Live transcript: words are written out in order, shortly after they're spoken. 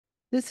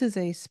This is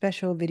a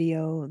special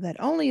video that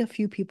only a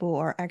few people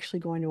are actually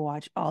going to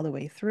watch all the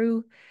way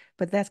through,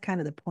 but that's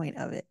kind of the point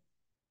of it.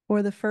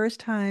 For the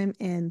first time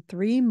in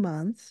 3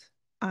 months,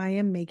 I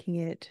am making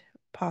it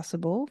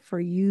possible for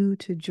you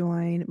to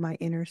join my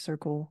inner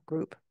circle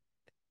group.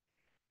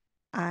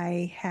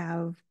 I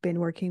have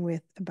been working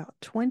with about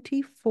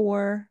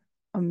 24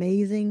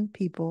 amazing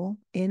people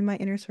in my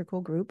inner circle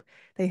group.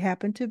 They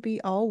happen to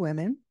be all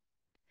women.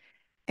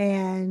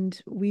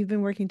 And we've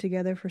been working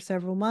together for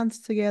several months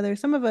together.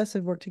 Some of us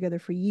have worked together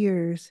for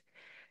years.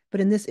 But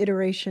in this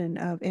iteration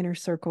of Inner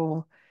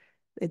Circle,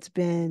 it's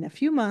been a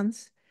few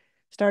months,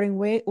 starting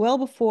way well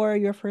before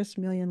your first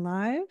million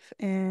live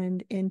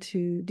and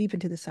into deep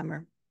into the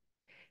summer.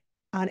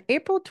 On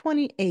April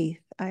 28th,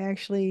 I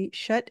actually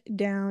shut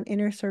down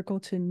Inner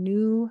Circle to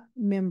new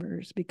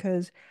members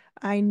because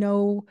I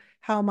know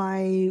how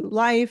my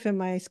life and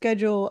my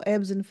schedule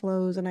ebbs and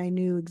flows, and I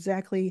knew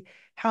exactly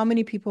how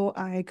many people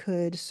I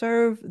could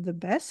serve the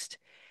best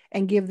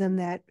and give them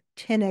that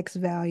 10x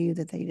value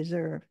that they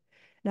deserve.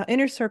 Now,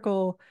 Inner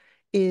Circle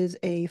is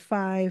a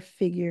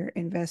five-figure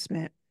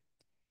investment.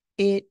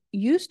 It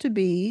used to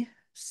be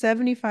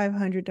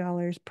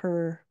 $7,500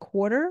 per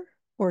quarter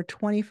or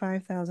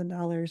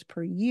 $25,000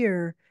 per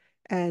year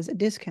as a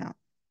discount.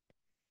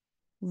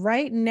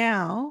 Right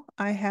now,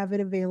 I have it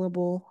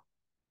available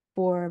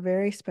for a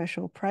very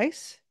special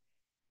price,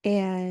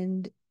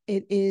 and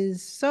it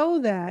is so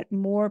that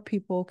more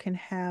people can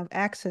have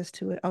access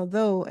to it.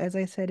 Although, as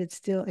I said, it's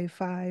still a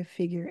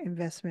five-figure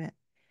investment.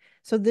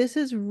 So this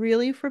is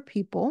really for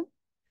people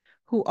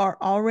who are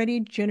already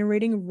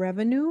generating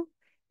revenue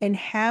and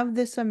have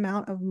this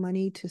amount of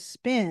money to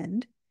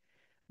spend,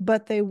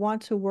 but they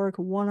want to work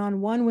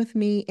one-on-one with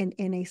me and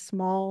in a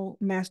small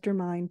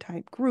mastermind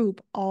type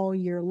group all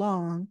year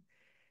long.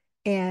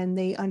 And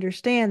they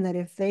understand that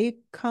if they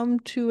come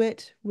to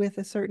it with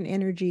a certain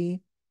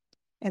energy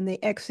and they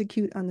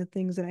execute on the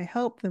things that I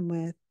help them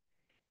with,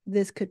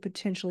 this could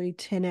potentially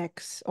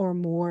 10x or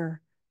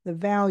more the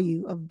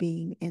value of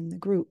being in the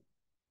group.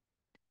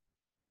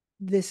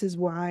 This is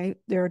why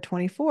there are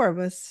 24 of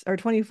us or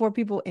 24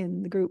 people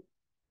in the group.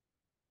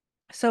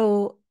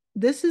 So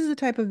this is the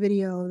type of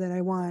video that I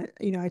want,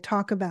 I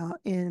talk about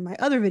in my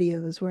other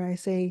videos where I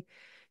say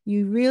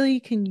you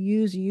really can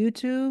use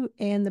YouTube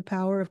and the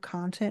power of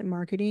content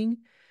marketing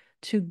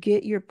to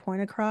get your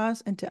point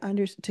across and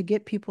to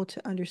get people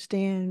to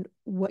understand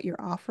what your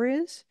offer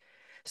is.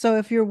 So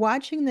if you're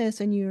watching this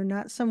and you're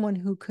not someone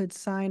who could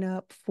sign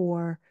up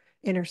for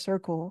Inner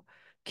Circle,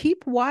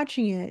 keep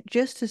watching it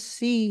just to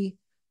see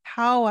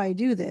how I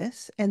do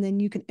this, and then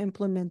you can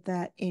implement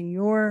that in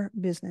your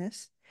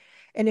business.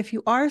 And if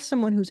you are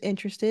someone who's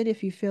interested,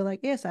 if you feel like,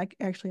 yes, I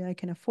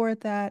can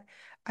afford that,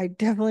 I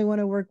definitely want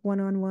to work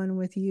one-on-one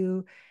with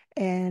you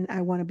and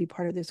I want to be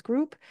part of this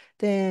group,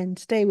 then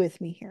stay with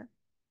me here.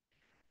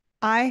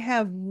 I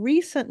have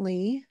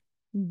recently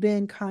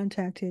been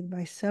contacted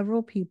by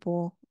several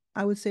people,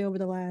 I would say over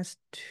the last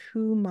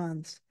 2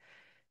 months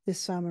this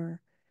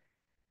summer,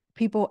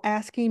 people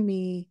asking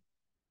me,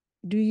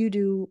 do you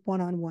do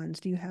one-on-ones?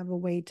 Do you have a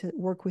way to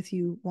work with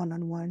you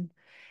one-on-one?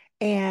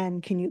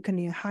 And can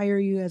you hire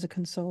you as a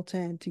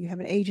consultant? Do you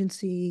have an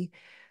agency?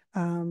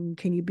 Can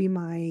you be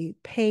my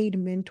paid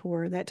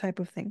mentor? That type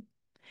of thing.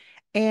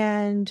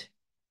 And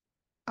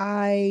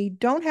I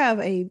don't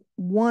have a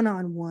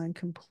one-on-one,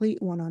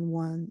 complete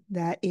one-on-one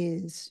that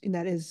is,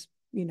 less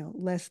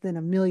than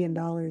 $1 million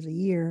a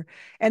year.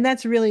 And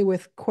that's really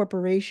with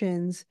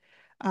corporations,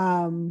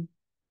 um,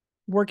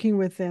 working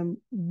with them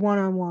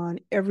one-on-one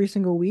every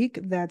single week.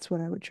 That's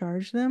what I would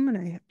charge them. And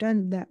I have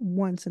done that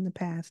once in the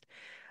past.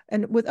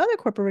 And with other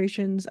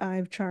corporations,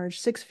 I've charged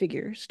six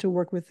figures to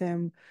work with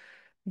them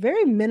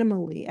very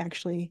minimally,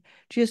 actually.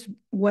 Just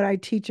what I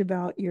teach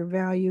about your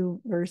value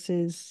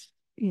versus,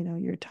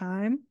 your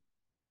time.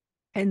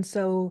 And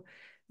so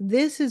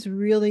this is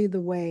really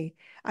the way.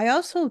 I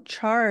also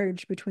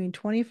charge between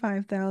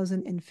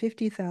 25,000 and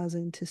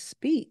 50,000 to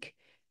speak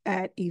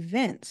at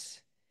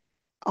events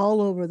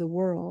all over the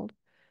world.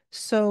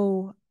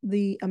 So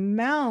the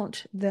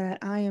amount that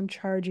I am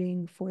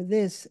charging for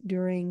this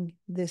during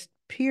this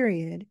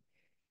period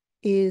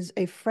is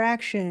a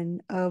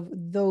fraction of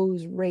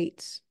those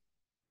rates.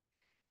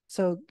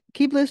 So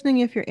keep listening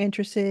if you're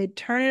interested.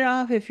 Turn it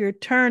off if you're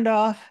turned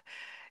off.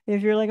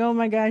 If you're like, oh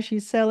my gosh,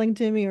 she's selling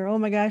to me, or oh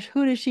my gosh,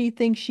 who does she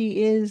think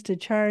she is to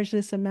charge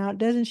this amount?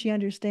 Doesn't she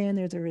understand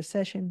there's a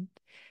recession?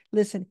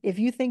 Listen, if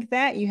you think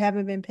that, you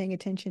haven't been paying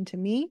attention to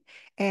me.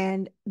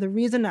 And the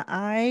reason that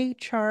I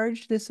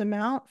charge this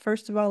amount,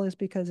 first of all, is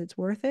because it's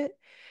worth it.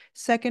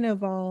 Second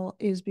of all,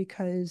 is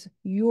because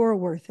you're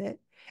worth it.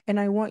 And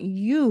I want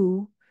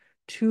you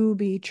to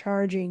be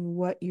charging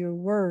what you're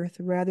worth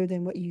rather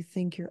than what you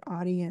think your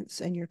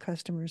audience and your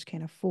customers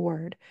can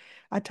afford.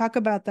 I talk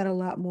about that a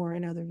lot more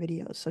in other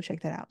videos, so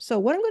check that out. So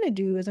what I'm going to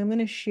do is I'm going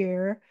to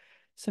share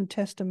some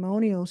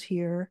testimonials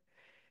here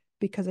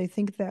because I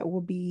think that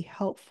will be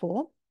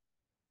helpful.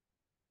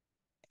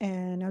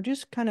 And I'll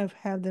just kind of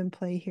have them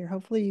play here.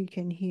 Hopefully you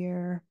can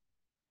hear.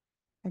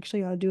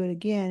 Actually, I'll do it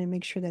again and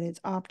make sure that it's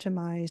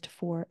optimized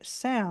for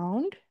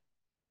sound.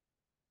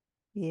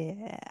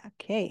 Yeah,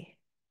 okay.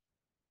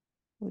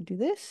 We'll do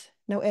this.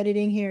 No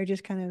editing here,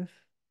 just kind of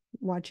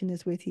watching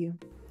this with you.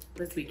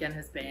 This weekend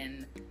has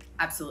been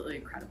absolutely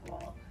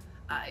incredible.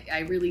 I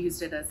really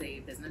used it as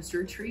a business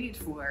retreat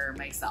for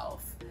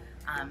myself.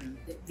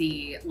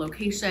 The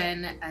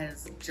location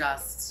is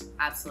just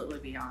absolutely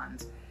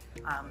beyond.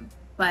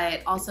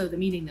 But also the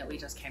meeting that we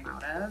just came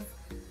out of,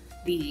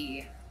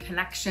 the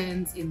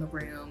connections in the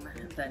room,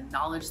 the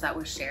knowledge that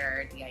was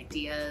shared, the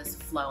ideas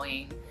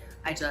flowing.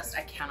 I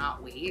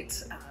cannot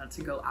wait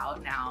to go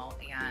out now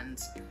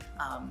and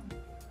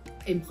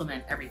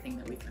implement everything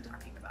that we've been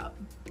talking about.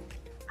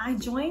 I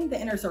joined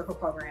the Inner Circle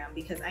program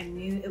because I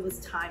knew it was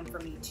time for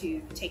me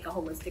to take a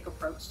holistic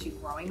approach to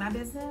growing my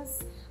business,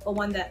 but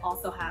one that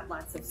also had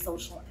lots of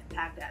social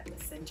impact at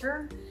the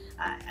center.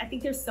 I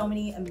think there's so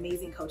many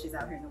amazing coaches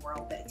out here in the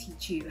world that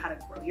teach you how to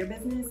grow your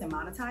business and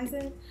monetize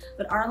it,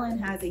 but Arlan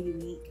has a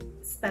unique,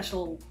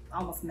 special,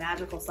 almost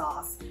magical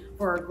sauce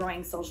for a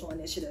growing social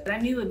initiative. I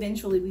knew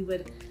eventually we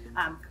would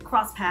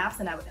cross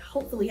paths and I would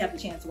hopefully have the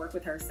chance to work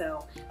with her.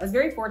 So I was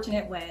very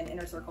fortunate when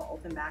Inner Circle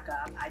opened back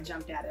up. I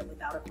jumped at it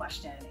without a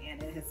question,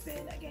 and it has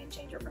been a game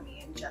changer for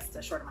me in just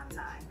a short amount of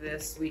time.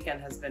 This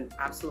weekend has been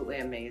absolutely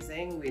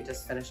amazing. We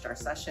just finished our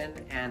session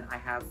and I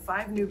have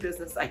 5 new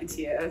business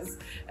ideas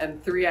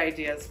and 3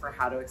 ideas for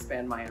how to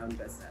expand my own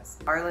business.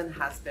 Arlan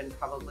has been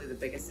probably the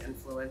biggest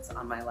influence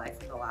on my life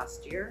in the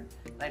last year,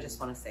 and I just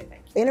want to say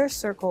thank you. Inner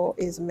Circle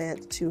is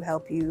meant to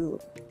help you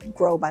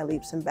grow by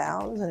leaps and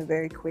bounds in a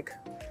very quick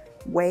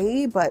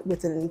way, but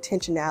with an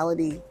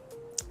intentionality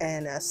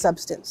and a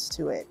substance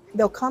to it.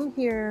 They'll come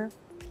here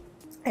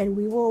and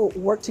we will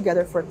work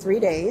together for 3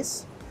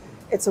 days.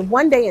 It's a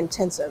 1-day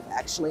intensive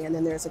actually, and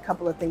then there's a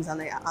couple of things on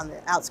the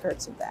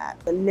outskirts of that.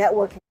 The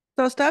networking.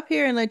 So I'll stop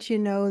here and let you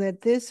know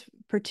that this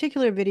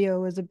particular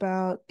video was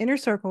about Inner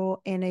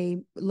Circle and a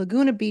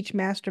Laguna Beach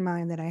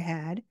mastermind that I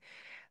had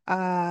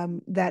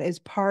that is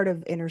part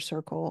of Inner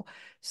Circle.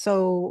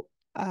 So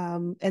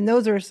and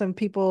those are some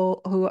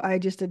people who I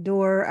just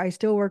adore. I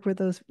still work with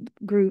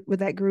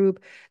that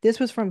group.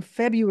 This was from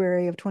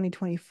February of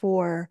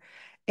 2024.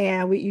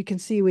 And you can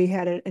see we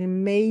had an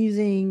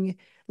amazing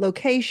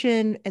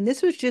location. And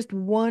this was just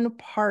one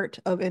part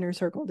of Inner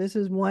Circle. This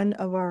is one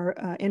of our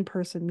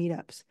in-person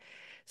meetups.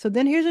 So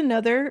then here's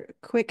another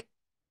quick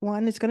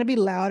one. It's going to be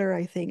louder,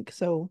 I think.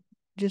 So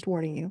just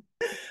warning you.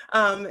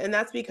 And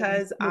that's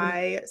because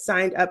I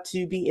signed up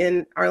to be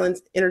in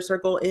Arlan's Inner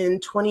Circle in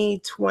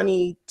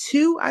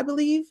 2022, I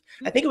believe.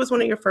 I think it was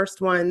one of your first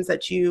ones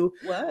that you,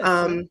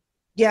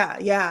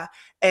 yeah.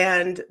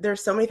 And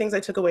there's so many things I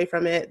took away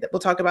from it. We'll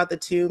talk about the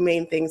 2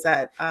 main things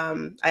that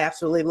I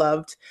absolutely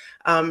loved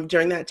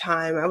during that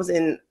time. I was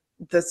in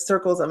the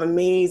circles of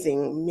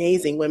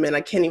amazing women.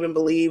 I can't even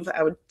believe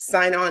I would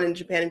sign on in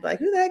Japan and be like,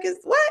 who the heck is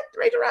what?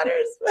 Rachel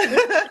Rodgers.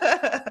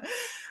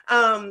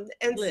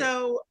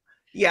 So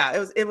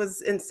yeah, it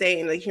was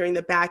insane, like hearing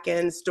the back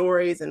end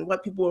stories and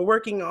what people were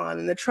working on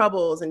and the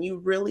troubles. And you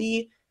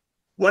really,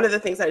 one of the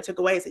things that I took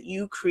away is that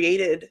you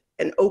created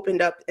and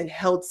opened up and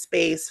held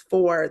space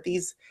for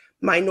these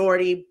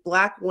minority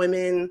Black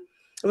women.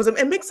 It was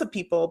a mix of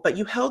people, but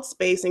you held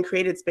space and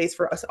created space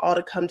for us all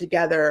to come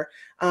together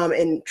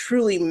and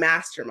truly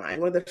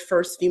mastermind. One of the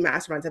first few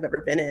masterminds I've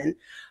ever been in.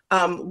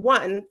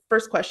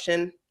 First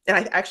question,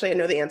 and I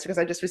know the answer because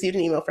I just received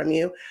an email from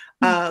you.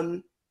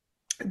 I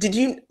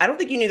don't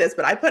think you knew this,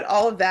 but I put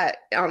all of that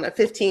on a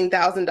 $15,000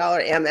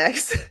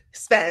 Amex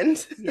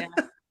spend.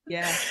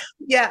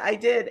 Yeah, I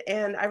did.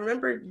 And I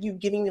remember you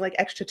giving me like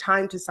extra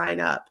time to sign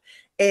up.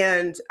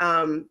 And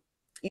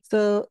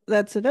so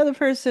that's another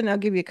person. I'll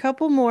give you a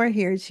couple more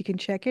here so you can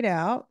check it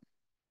out.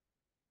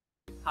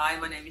 Hi,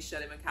 my name is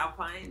Shirley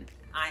McAlpine.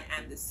 I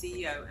am the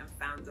CEO and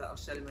founder of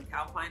Shirley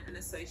McAlpine and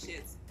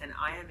Associates, and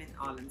I am in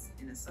Arlan's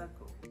Inner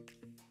Circle.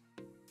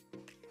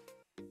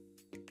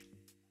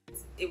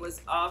 It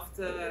was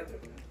after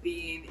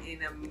being in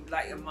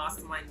a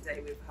mastermind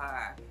day with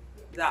her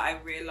that I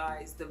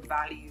realized the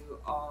value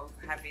of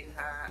having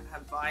her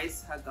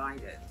advice, her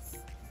guidance.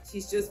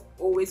 She's just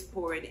always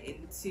pouring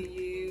into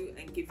you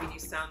and giving you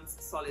sound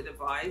solid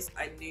advice.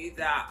 I knew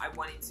that I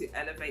wanted to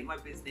elevate my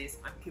business.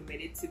 I'm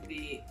committed to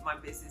my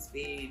business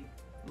being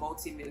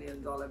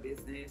multi-million-dollar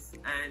business,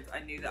 and I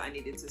knew that I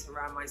needed to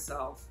surround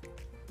myself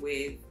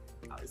with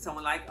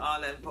someone like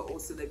Arlan, but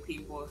also the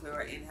people who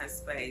are in her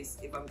space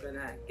if I'm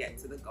gonna get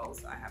to the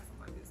goals that I have for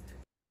my business.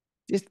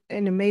 Just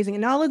an amazing,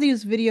 and all of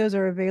these videos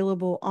are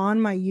available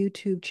on my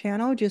YouTube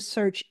channel. Just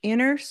search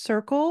Inner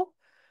Circle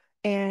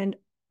and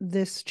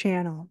this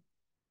channel.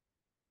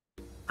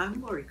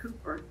 I'm Lori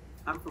Cooper.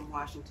 I'm from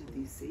Washington,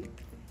 D.C.,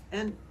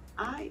 and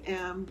I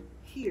am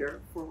here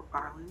for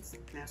Arlan's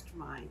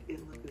Mastermind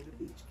in Laguna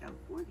Beach,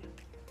 California.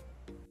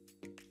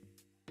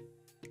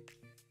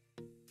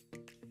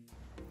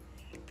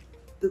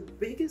 The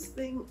biggest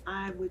thing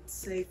I would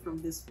say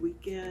from this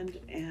weekend,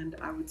 and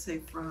I would say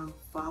from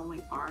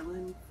following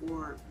Arlan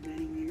for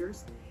many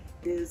years,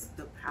 is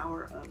the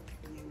power of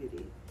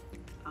community.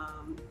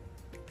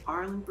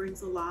 Arlan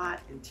brings a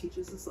lot and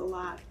teaches us a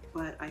lot,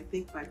 but I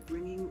think by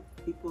bringing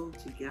people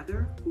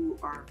together who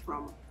are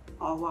from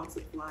all walks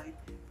of life,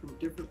 from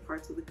different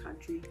parts of the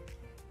country.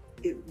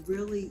 It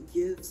really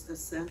gives a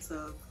sense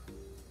of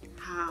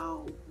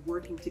how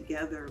working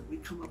together we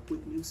come up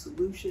with new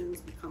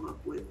solutions, we come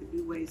up with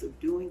new ways of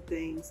doing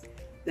things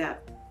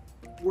that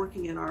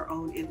working in our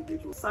own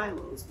individual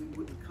silos we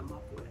wouldn't come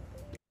up with.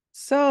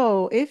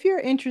 So if you're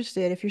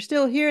interested, if you're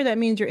still here, that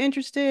means you're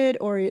interested,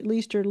 or at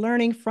least you're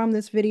learning from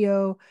this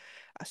video.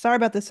 Sorry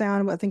about the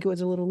sound, but I think it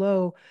was a little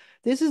low.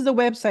 This is the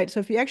website. So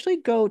if you actually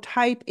go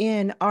type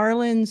in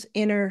Arlan's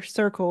Inner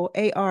Circle,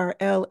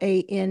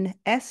 ARLANS,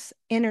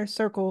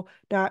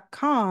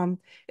 innercircle.com,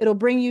 it'll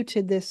bring you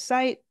to this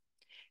site,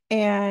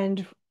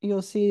 and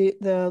you'll see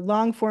the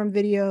long form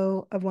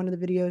video of one of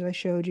the videos I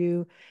showed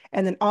you,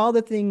 and then all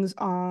the things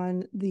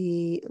on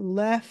the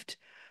left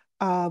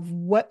of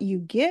what you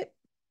get.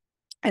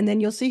 And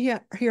then you'll see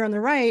here on the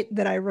right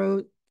that I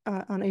wrote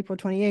on April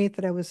 28th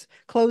that I was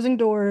closing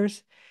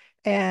doors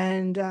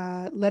and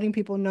letting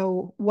people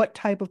know what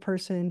type of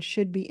person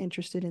should be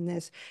interested in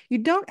this. You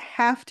don't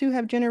have to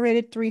have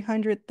generated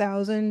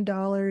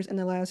 $300,000 in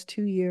the last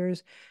 2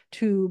 years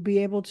to be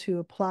able to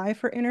apply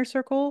for Inner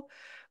Circle,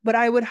 but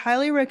I would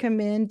highly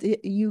recommend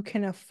that you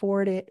can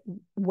afford it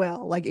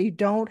well. Like, you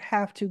don't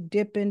have to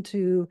dip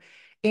into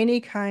any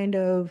kind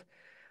of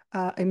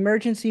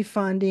emergency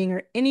funding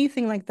or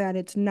anything like that.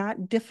 It's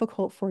not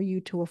difficult for you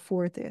to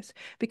afford this,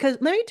 because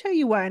let me tell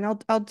you why,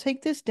 and I'll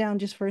take this down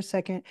just for a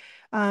second.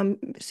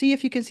 See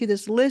if you can see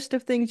this list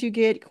of things you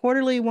get: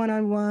 quarterly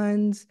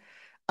one-on-ones,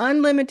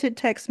 unlimited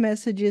text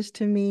messages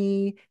to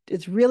me.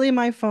 It's really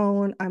my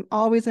phone. I'm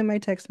always in my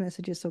text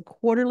messages. So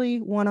quarterly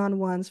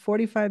one-on-ones,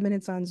 45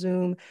 minutes on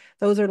Zoom.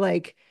 Those are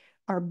like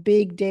our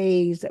big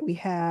days that we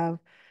have.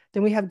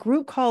 Then we have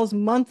group calls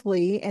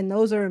monthly, and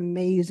those are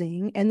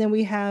amazing. And then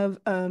we have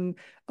a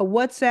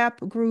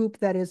WhatsApp group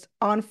that is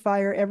on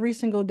fire every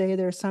single day.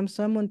 There's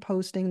someone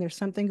posting, there's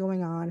something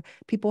going on,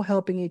 people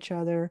helping each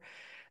other.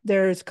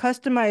 There's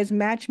customized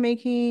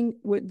matchmaking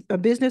with a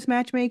business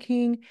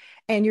matchmaking,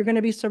 and you're going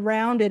to be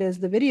surrounded, as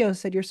the video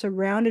said, you're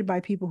surrounded by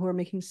people who are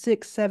making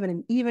 6, 7,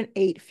 and even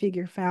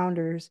 8-figure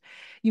founders.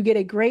 You get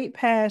a great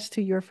pass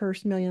to Your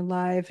First Million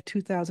Live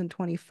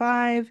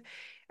 2025.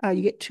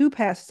 You get 2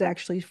 passes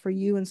actually for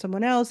you and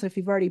someone else. And if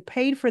you've already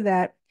paid for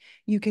that,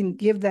 you can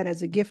give that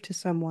as a gift to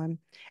someone.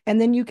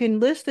 And then you can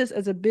list this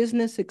as a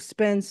business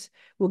expense.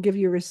 We'll give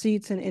you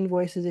receipts and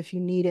invoices if you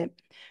need it.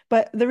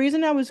 But the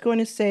reason I was going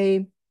to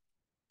say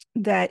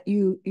that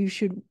you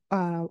should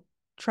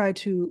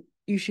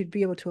you should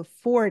be able to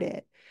afford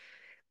it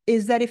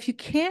is that if you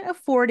can't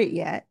afford it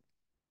yet,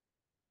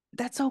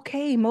 that's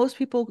okay. Most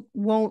people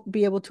won't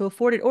be able to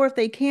afford it, or if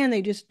they can,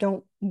 they just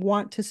don't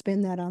want to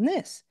spend that on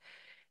this.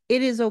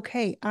 It is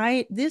okay.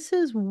 This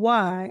is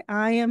why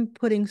I am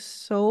putting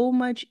so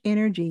much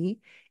energy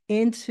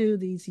into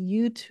these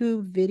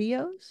YouTube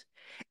videos,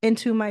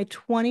 into my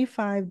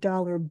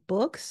 $25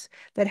 books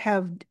that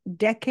have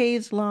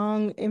decades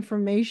long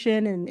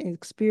information and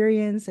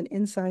experience and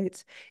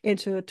insights,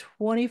 into a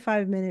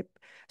 25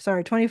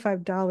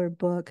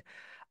 book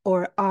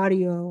or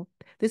audio.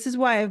 This is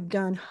why I've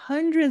done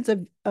hundreds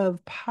of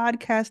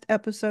podcast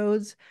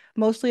episodes,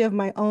 mostly of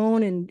my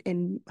own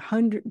and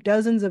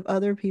dozens of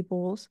other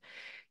people's.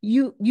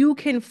 You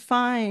can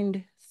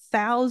find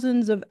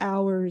thousands of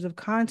hours of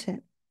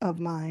content of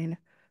mine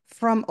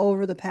from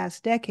over the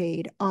past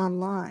decade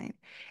online,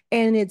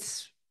 and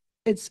it's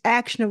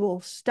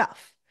actionable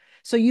stuff.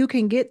 So you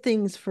can get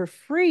things for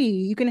free.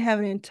 You can have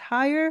an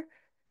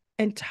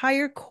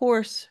entire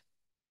course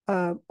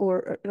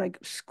or like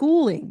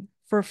schooling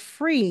for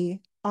free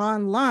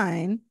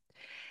online.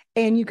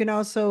 And you can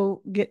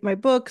also get my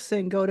books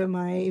and go to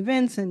my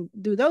events and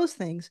do those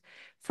things.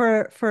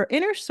 For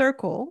Inner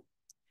Circle,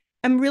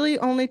 I'm really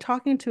only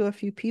talking to a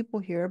few people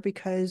here,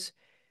 because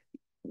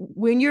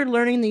when you're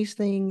learning these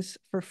things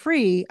for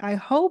free, I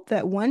hope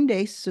that one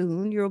day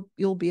soon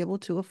you'll be able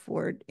to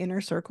afford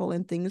Inner Circle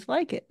and things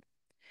like it.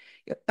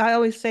 I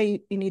always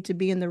say you need to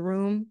be in the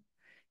room.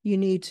 You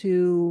need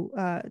to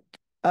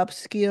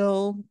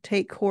upskill,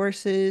 take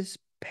courses,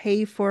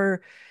 pay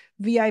for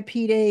VIP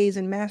days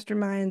and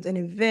masterminds and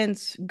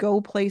events,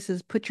 go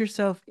places, put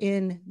yourself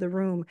in the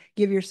room,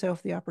 give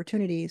yourself the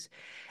opportunities.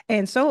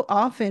 And so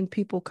often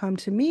people come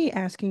to me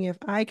asking if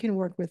I can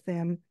work with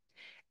them.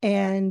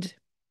 And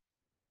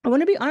I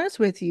want to be honest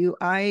with you,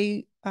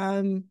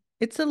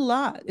 it's a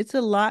lot. It's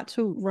a lot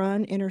to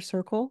run Inner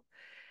Circle.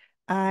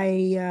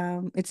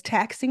 It's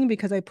taxing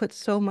because I put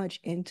so much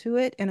into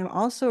it, and I'm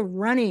also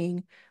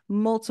running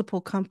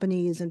multiple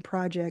companies and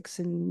projects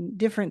and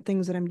different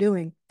things that I'm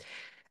doing.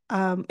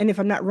 And if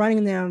I'm not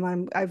running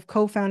them, I've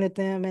co-founded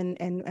them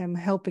and I'm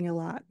helping a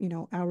lot,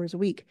 hours a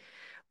week.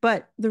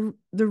 But the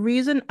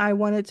reason I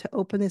wanted to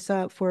open this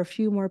up for a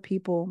few more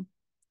people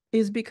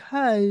is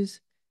because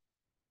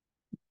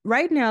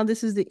right now,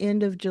 this is the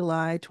end of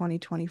July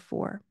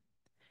 2024.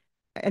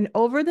 And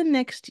over the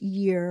next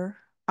year,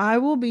 I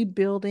will be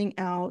building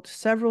out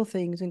several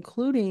things,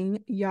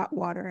 including Yacht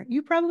Water.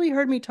 You probably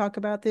heard me talk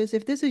about this.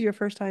 If this is your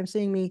first time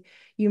seeing me,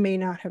 you may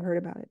not have heard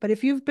about it. But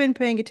if you've been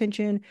paying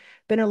attention,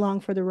 been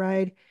along for the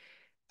ride,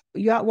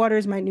 Yacht Water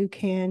is my new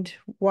canned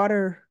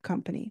water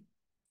company.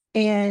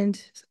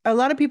 And a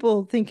lot of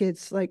people think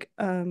it's like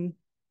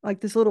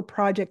this little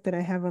project that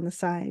I have on the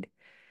side.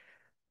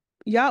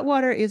 Yacht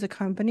Water is a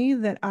company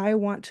that I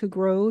want to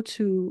grow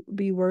to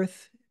be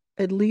worth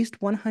at least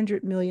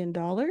 $100 million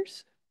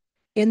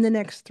in the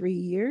next 3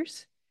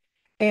 years.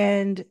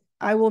 And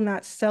I will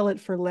not sell it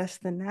for less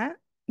than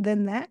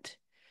that.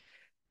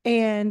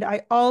 And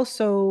I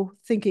also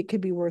think it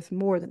could be worth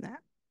more than that.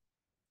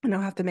 And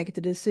I'll have to make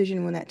the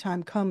decision when that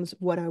time comes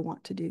what I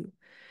want to do.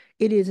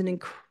 It is an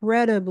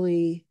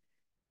incredibly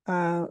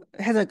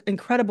has an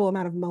incredible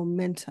amount of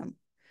momentum.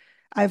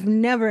 I've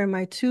never in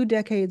my 2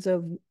 decades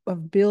of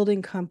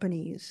building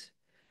companies,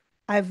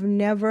 I've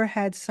never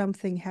had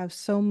something have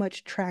so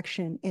much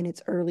traction in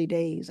its early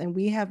days, and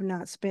we have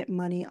not spent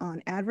money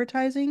on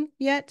advertising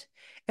yet,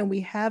 and we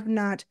have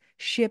not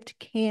shipped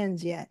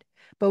cans yet,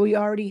 but we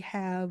already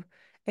have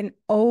an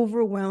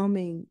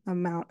overwhelming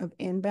amount of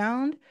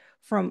inbound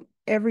from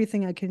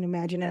everything I can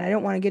imagine. And I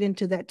don't want to get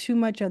into that too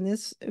much on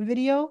this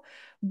video,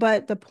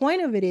 but the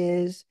point of it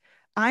is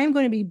I'm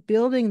going to be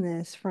building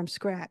this from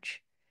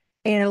scratch.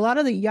 And a lot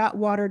of the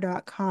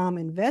yachtwater.com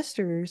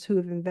investors who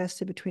have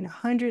invested between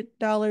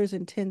 $100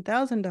 and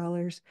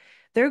 $10,000,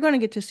 they're going to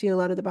get to see a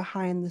lot of the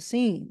behind the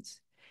scenes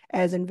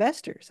as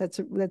investors. That's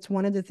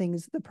one of the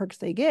things, the perks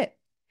they get.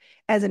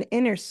 As an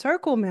inner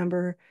circle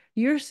member,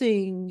 you're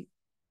seeing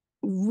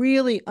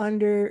really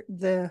under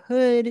the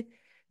hood.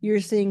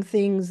 You're seeing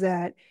things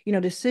that,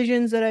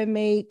 decisions that I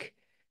make,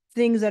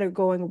 things that are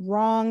going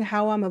wrong,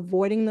 how I'm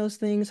avoiding those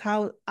things,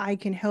 how I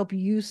can help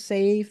you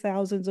save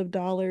thousands of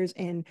dollars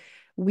in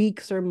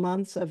weeks or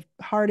months of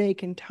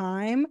heartache and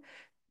time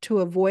to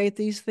avoid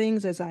these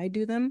things as I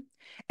do them.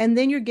 And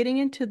then you're getting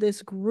into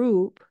this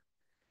group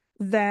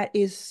that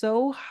is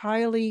so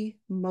highly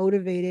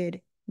motivated,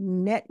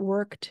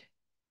 networked,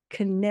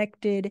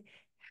 connected,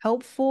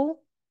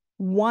 helpful,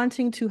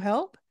 wanting to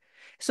help.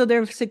 So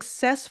they're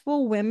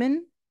successful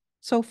women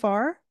so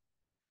far.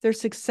 They're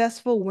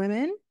successful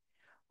women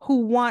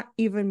who want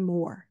even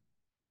more.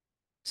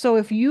 So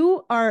if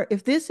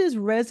this is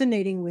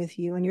resonating with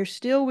you and you're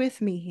still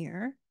with me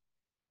here,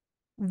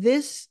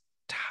 this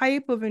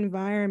type of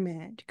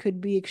environment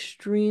could be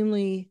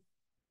extremely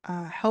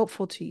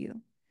helpful to you.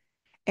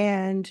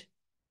 And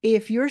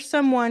if you're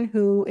someone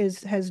who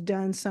has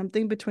done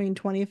something between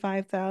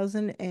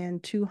 25,000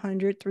 and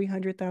 200,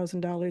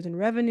 $300,000 in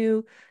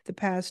revenue the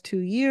past 2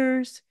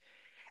 years,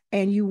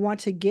 and you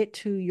want to get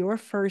to your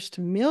first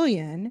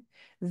million,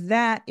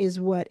 that is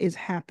what is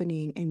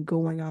happening and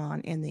going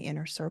on in the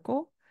inner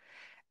circle.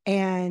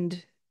 And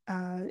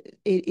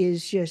it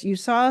is just, you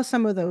saw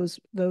some of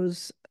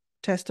those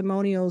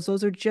testimonials.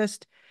 Those are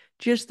just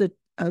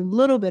a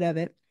little bit of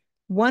it.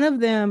 One of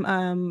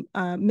them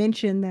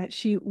mentioned that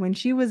when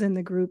she was in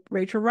the group,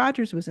 Rachel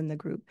Rogers was in the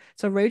group.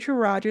 So Rachel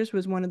Rogers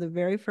was one of the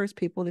very first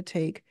people to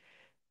take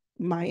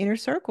my inner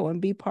circle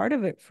and be part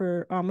of it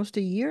for almost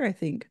a year, I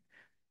think.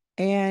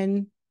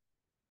 And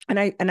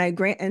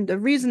the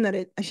reason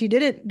that she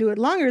didn't do it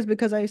longer is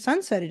because I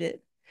sunsetted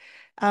it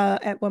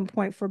at one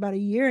point for about a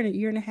year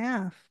and a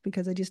half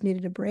because I just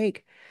needed a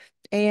break.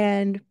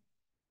 And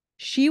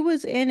she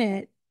was in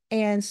it,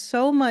 and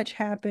so much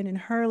happened in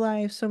her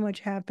life, so much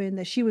happened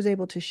that she was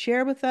able to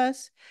share with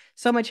us,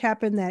 so much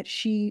happened that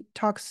she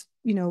talks,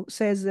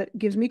 says that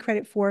gives me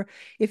credit for.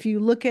 If you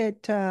look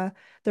at the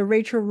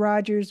Rachel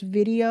Rogers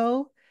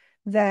video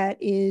that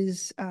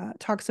is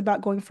talks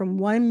about going from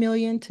 1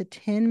 million to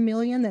 10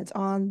 million, that's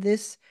on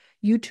this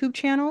YouTube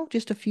channel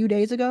just a few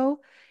days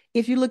ago.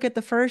 If you look at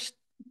the first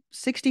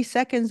 60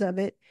 seconds of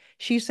it,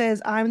 she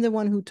says, I'm the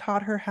one who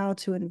taught her how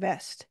to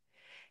invest.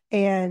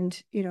 And,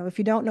 if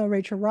you don't know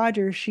Rachel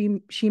Rogers,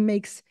 she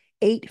makes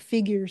 8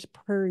 figures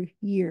per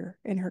year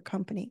in her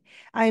company.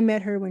 I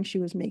met her when she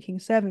was making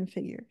 7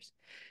 figures.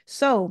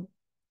 So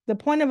the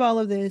point of all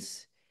of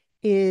this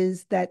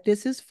is that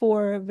this is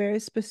for a very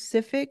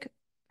specific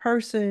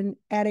person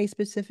at a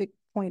specific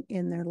point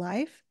in their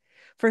life.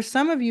 For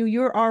some of you,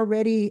 you're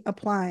already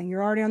applying.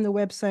 You're already on the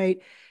website.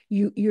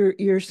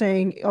 You're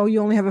saying, oh, you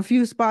only have a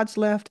few spots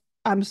left.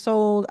 I'm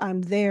sold.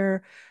 I'm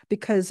there,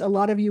 because a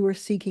lot of you were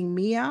seeking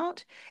me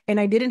out, and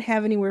I didn't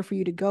have anywhere for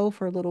you to go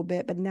for a little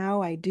bit, but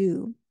now I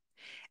do.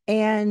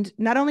 And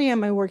not only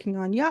am I working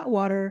on Yacht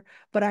Water,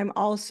 but I'm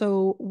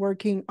also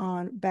working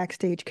on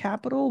Backstage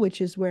Capital,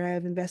 which is where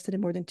I've invested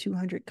in more than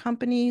 200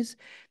 companies.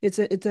 It's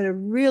a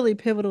really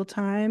pivotal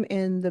time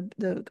in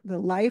the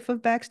life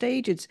of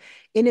Backstage. It's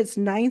in its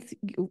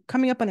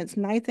coming up on its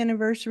 9th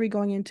anniversary,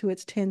 going into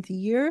its 10th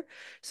year.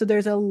 So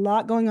there's a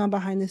lot going on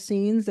behind the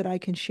scenes that I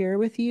can share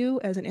with you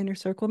as an Inner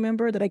Circle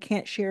member that I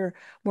can't share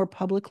more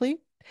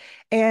publicly.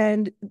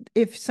 And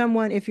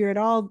if you're at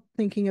all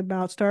thinking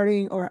about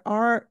starting or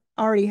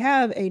already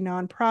have a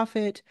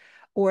nonprofit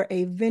or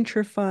a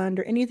venture fund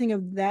or anything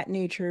of that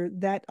nature,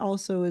 that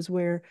also is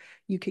where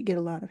you could get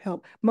a lot of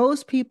help.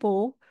 Most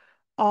people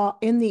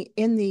in the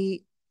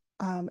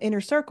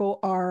inner circle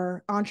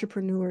are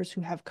entrepreneurs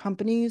who have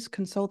companies,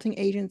 consulting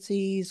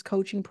agencies,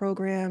 coaching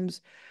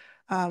programs,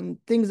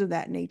 things of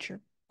that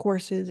nature,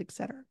 courses,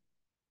 etc.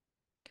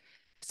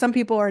 Some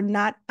people are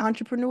not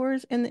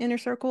entrepreneurs in the inner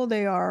circle.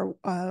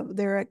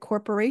 They're at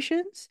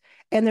corporations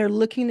and they're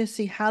looking to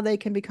see how they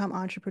can become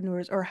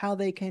entrepreneurs or how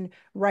they can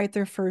write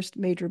their first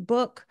major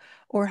book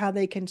or how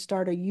they can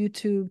start a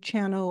YouTube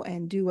channel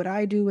and do what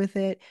I do with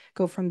it,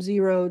 go from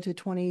 0 to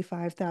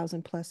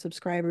 25,000 plus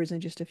subscribers in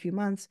just a few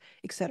months,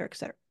 et cetera, et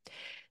cetera.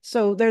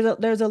 So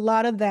there's a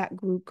lot of that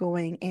group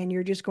going, and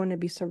you're just going to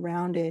be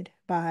surrounded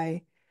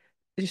by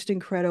just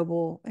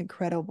incredible,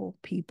 incredible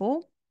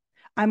people.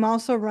 I'm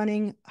also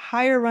running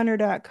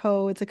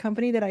HireRunner.co. It's a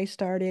company that I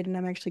started, and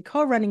I'm actually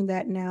co-running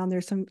that now. And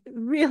there's some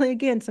really,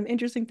 again, some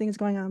interesting things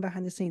going on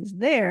behind the scenes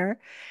there.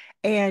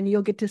 And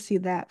you'll get to see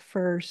that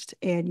first.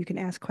 And you can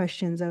ask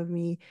questions of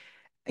me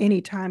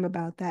anytime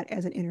about that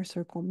as an Inner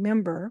Circle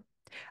member.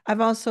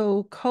 I've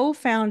also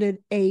co-founded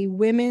a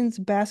women's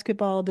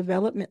basketball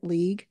development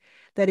league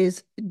that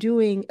is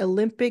doing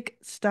Olympic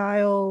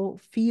style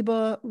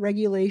FIBA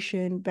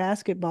regulation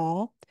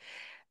basketball.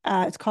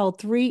 It's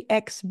called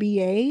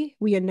 3XBA.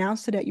 We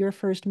announced it at Your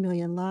First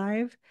Million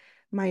Live,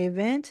 my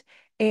event.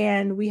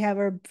 And we have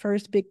our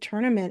first big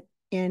tournament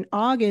in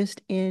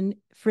August in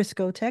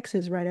Frisco,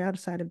 Texas, right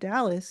outside of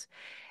Dallas.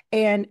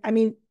 And I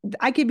mean,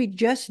 I could be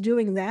just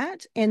doing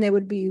that, and it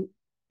would be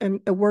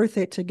worth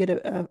it to get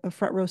a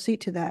front row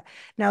seat to that.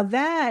 Now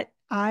that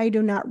I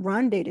do not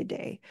run day to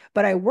day,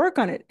 but I work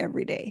on it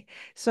every day.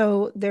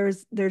 So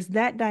there's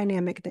that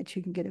dynamic that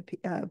you can get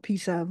a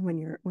piece of when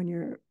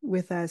you're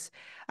with us.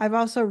 I've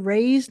also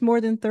raised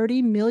more than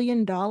 $30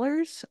 million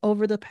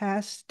over the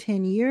past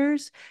 10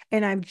 years,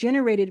 and I've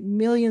generated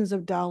millions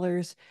of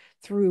dollars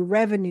through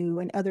revenue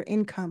and other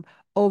income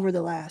over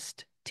the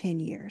last 10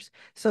 years.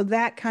 So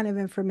that kind of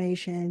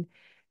information,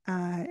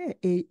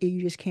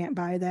 you just can't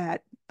buy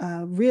that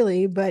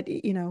really, but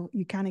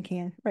you kind of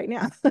can right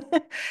now.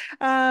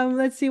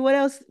 Let's see, what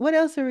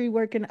else are we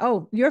working?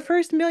 Oh, Your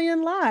First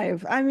Million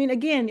Live. I mean,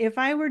 again, if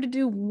I were to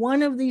do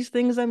one of these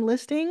things I'm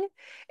listing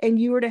and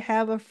you were to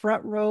have a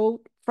front row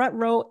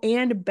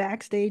and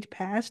backstage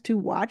pass to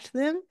watch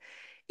them,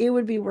 it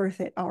would be worth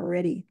it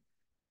already.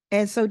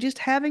 And so just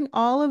having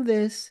all of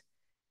this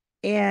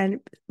and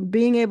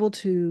being able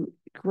to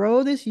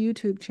grow this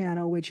YouTube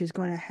channel, which is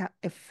going to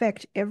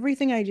affect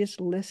everything I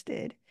just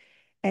listed,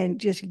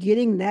 and just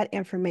getting that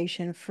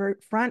information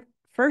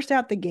first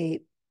out the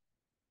gate,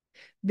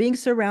 being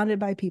surrounded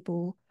by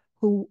people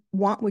who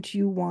want what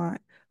you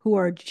want, who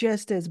are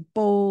just as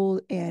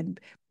bold and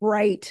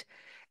bright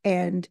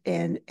and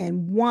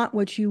want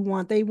what you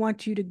want. They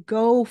want you to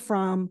go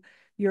from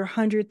your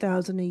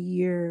 100,000 a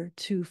year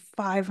to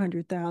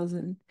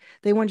 500,000.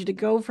 They want you to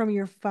go from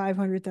your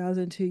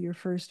 500,000 to your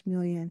first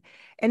million.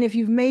 And if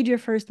you've made your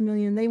first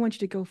million, they want you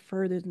to go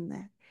further than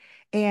that.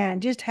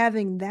 And just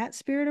having that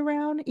spirit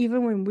around,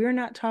 even when we're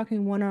not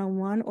talking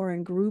one-on-one or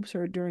in groups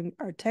or during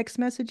our text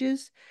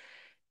messages,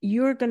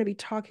 you're going to be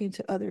talking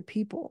to other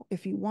people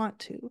if you want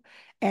to.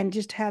 And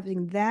just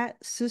having that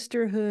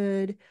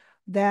sisterhood,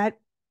 that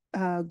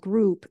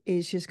group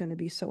is just going to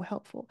be so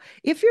helpful.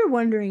 If you're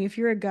wondering, if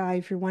you're a guy,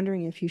 if you're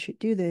wondering if you should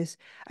do this,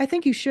 I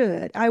think you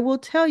should. I will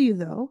tell you,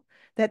 though,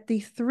 that the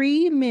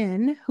 3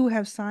 men who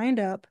have signed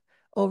up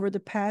over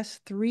the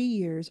past 3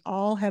 years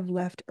all have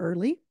left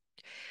early.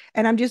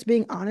 And I'm just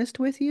being honest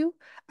with you.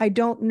 I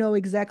don't know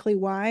exactly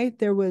why.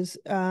 There was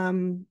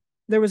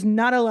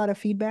not a lot of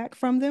feedback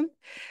from them,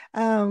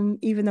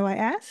 even though I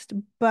asked.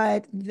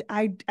 But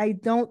I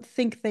don't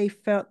think they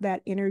felt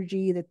that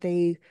energy that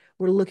they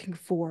were looking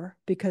for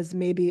because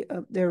maybe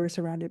they were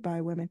surrounded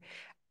by women.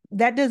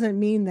 That doesn't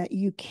mean that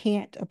you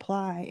can't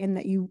apply and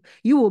that you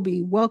will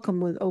be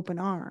welcome with open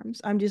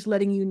arms. I'm just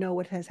letting you know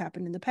what has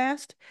happened in the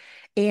past.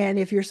 And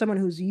if you're someone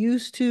who's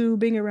used to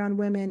being around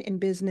women in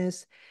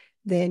business,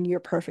 then you're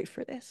perfect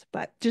for this.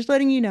 But just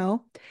letting you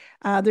know,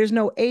 there's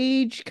no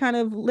age kind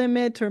of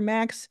limit or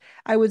max.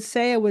 I would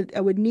say I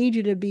would need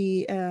you to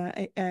be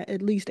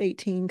at least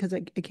 18 because I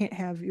can't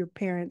have your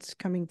parents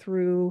coming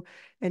through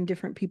and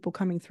different people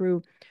coming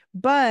through.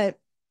 But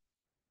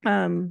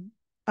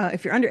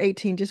if you're under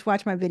 18, just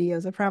watch my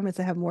videos. I promise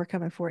I have more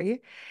coming for you.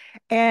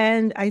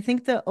 And I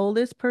think the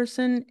oldest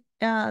person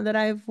that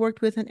I've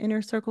worked with in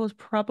Inner Circle has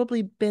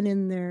probably been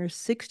in their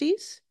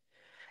 60s.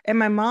 And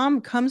my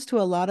mom comes to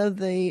a lot of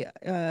the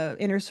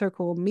Inner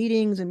Circle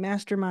meetings and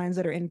masterminds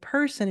that are in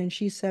person, and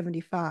she's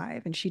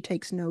 75 and she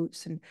takes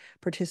notes and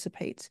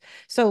participates.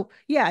 So,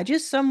 yeah,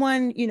 just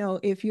someone,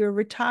 if you're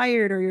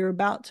retired or you're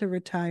about to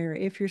retire,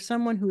 if you're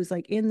someone who's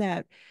like in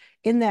that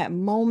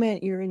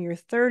moment, you're in your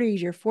 30s,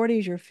 your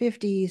 40s, your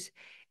 50s,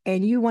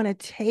 and you want to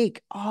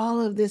take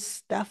all of this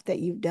stuff that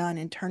you've done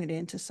and turn it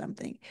into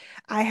something.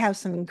 I have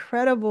some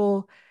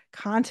incredible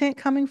content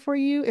coming for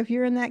you if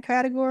you're in that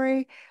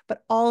category,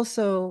 but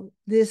also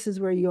this is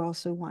where you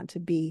also want to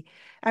be.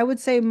 I would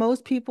say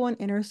most people in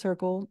Inner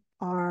Circle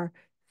are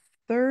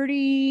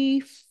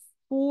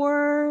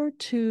 34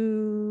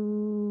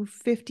 to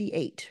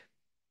 58.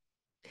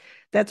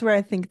 That's where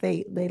I think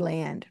they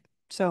land.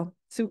 So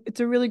it's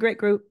a really great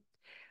group.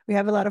 We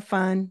have a lot of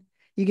fun.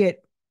 You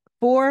get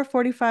 4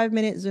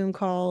 45-minute Zoom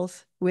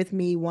calls with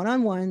me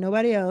one-on-one,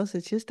 nobody else.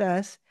 It's just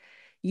us.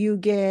 You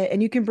get,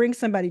 and you can bring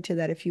somebody to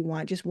that if you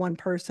want, just one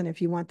person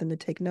if you want them to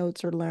take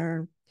notes or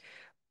learn.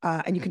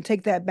 And you can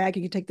take that back.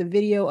 You can take the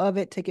video of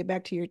it, take it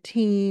back to your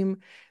team,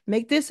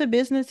 make this a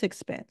business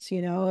expense.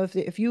 You know,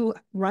 if you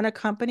run a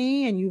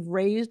company and you've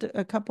raised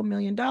a couple $1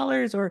 million,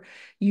 or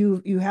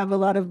you have a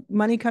lot of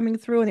money coming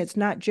through, and it's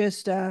not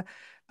just you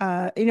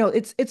know,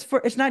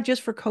 it's not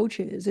just for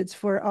coaches. It's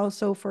for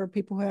also for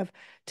people who have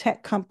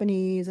tech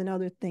companies and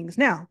other things.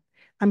 Now,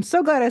 I'm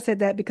so glad I said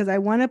that because I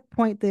want to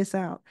point this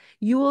out.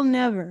 You will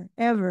never,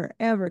 ever,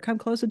 ever come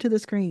closer to the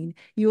screen.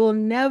 You will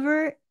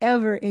never,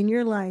 ever in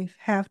your life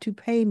have to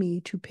pay me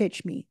to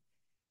pitch me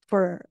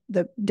for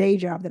the day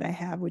job that I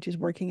have, which is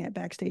working at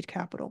Backstage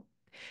Capital.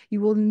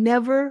 You will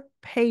never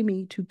pay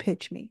me to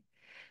pitch me.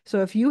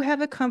 So if you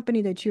have a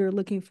company that you're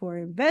looking for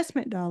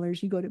investment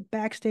dollars, you go to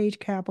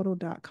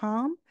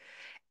backstagecapital.com.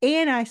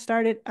 And I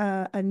started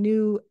a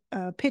new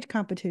pitch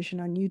competition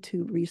on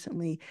YouTube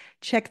recently.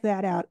 Check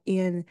that out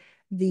in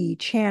the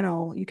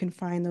channel. You can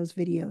find those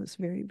videos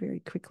very, very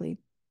quickly.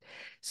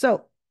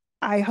 So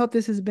I hope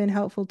this has been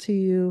helpful to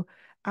you.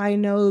 I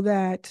know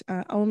that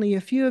only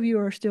a few of you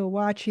are still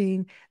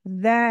watching.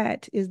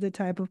 That is the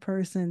type of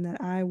person that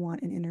I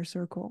want in Inner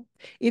Circle.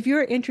 If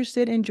you're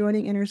interested in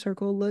joining Inner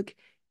Circle, look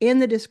in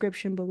the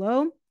description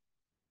below.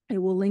 It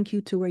will link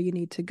you to where you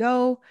need to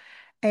go,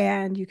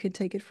 and you can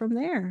take it from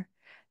there.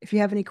 If you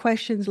have any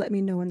questions, let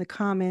me know in the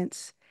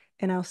comments,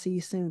 and I'll see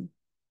you soon.